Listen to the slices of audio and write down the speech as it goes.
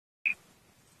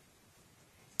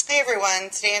Hi everyone,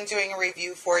 today I'm doing a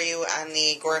review for you on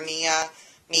the Gourmia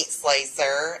meat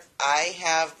slicer. I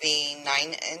have the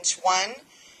 9-inch one,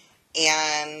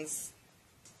 and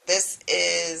this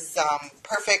is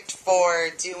perfect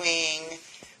for doing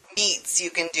meats. You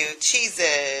can do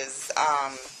cheeses.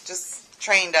 Just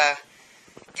trying to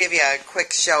give you a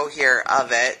quick show here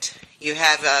of it. You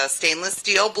have a stainless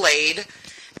steel blade,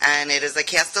 and it is a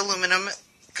cast aluminum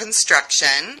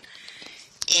construction,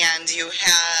 and you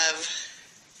have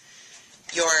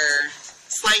your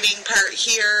sliding part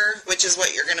here, which is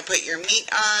what you're going to put your meat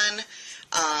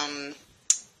on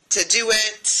to do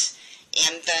it.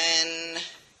 And then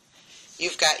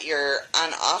you've got your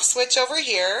on-off switch over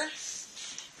here.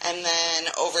 And then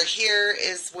over here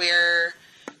is where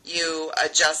you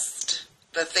adjust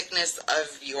the thickness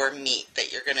of your meat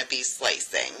that you're going to be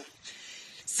slicing.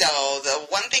 So the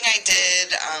one thing I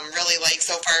did really like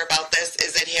so far about this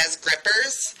is it has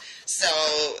grippers. So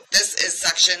this is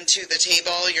suction to the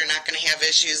table. You're not going to have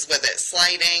issues with it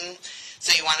sliding.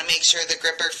 So you want to make sure the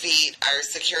gripper feet are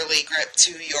securely gripped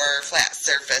to your flat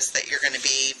surface that you're going to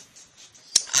be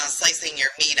slicing your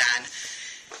meat on.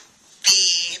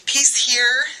 The piece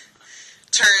here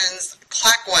turns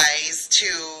clockwise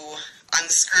to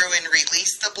unscrew and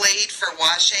release the blade for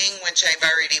washing, which I've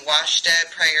already washed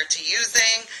it prior to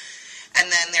using. And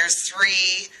then there's 3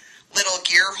 little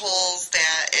gear holes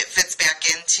that it fits back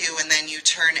into, and then you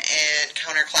turn it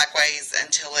counterclockwise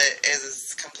until it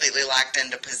is completely locked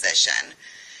into position.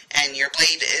 And your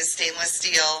blade is stainless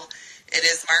steel. It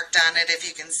is marked on it, if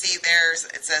you can see there,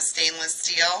 it says stainless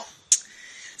steel.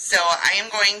 So I am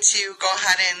going to go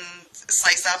ahead and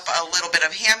slice up a little bit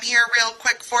of ham here real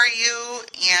quick for you,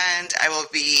 and I will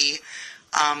be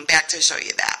back to show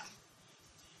you that.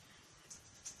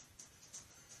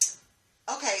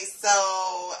 Okay, so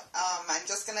I'm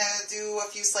just going to do a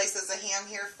few slices of ham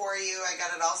here for you. I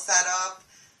got it all set up.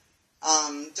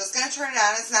 Just going to turn it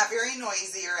on. It's not very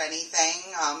noisy or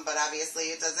anything, but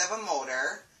obviously it does have a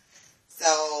motor. So,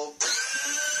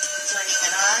 turning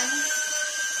it on,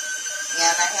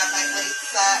 and I have my plate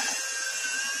set,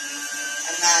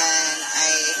 and then I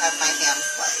have my ham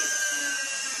sliced.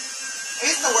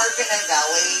 I used to work in a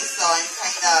deli, so I'm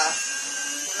kind of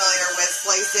familiar with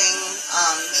slicing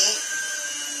meat.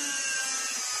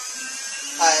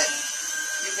 But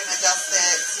you can adjust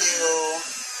it to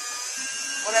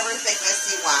whatever thickness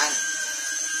you want.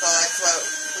 So that's what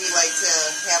we like to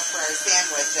have for our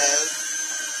sandwiches.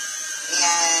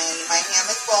 And my ham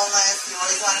is boneless. You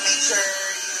always want to make sure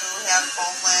you have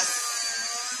boneless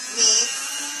meat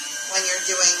when you're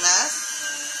doing this.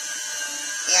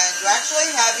 And you actually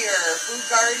have your food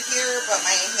guard here, but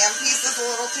my ham piece is a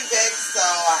little too big, so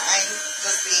I'm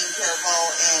just being careful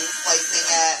in slicing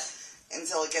it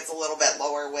until it gets a little bit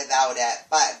lower without it.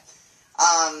 But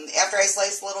after I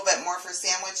slice a little bit more for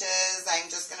sandwiches, I'm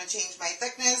just going to change my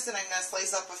thickness, and I'm going to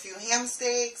slice up a few ham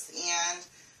steaks, and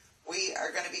we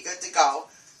are going to be good to go.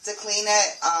 To clean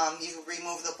it, you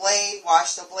remove the blade,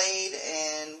 wash the blade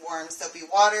in warm soapy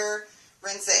water,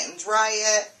 rinse it and dry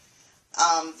it.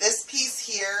 This piece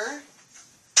here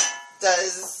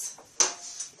does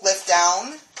lift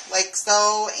down like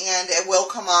so, and it will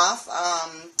come off.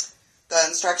 The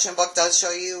instruction book does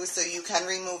show you, so you can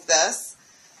remove this.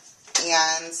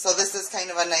 And so this is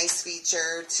kind of a nice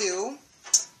feature too.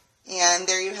 And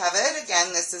there you have it.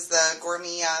 Again, this is the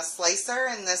Gourmia slicer,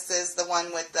 and this is the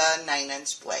one with the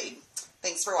 9-inch blade.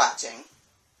 Thanks for watching.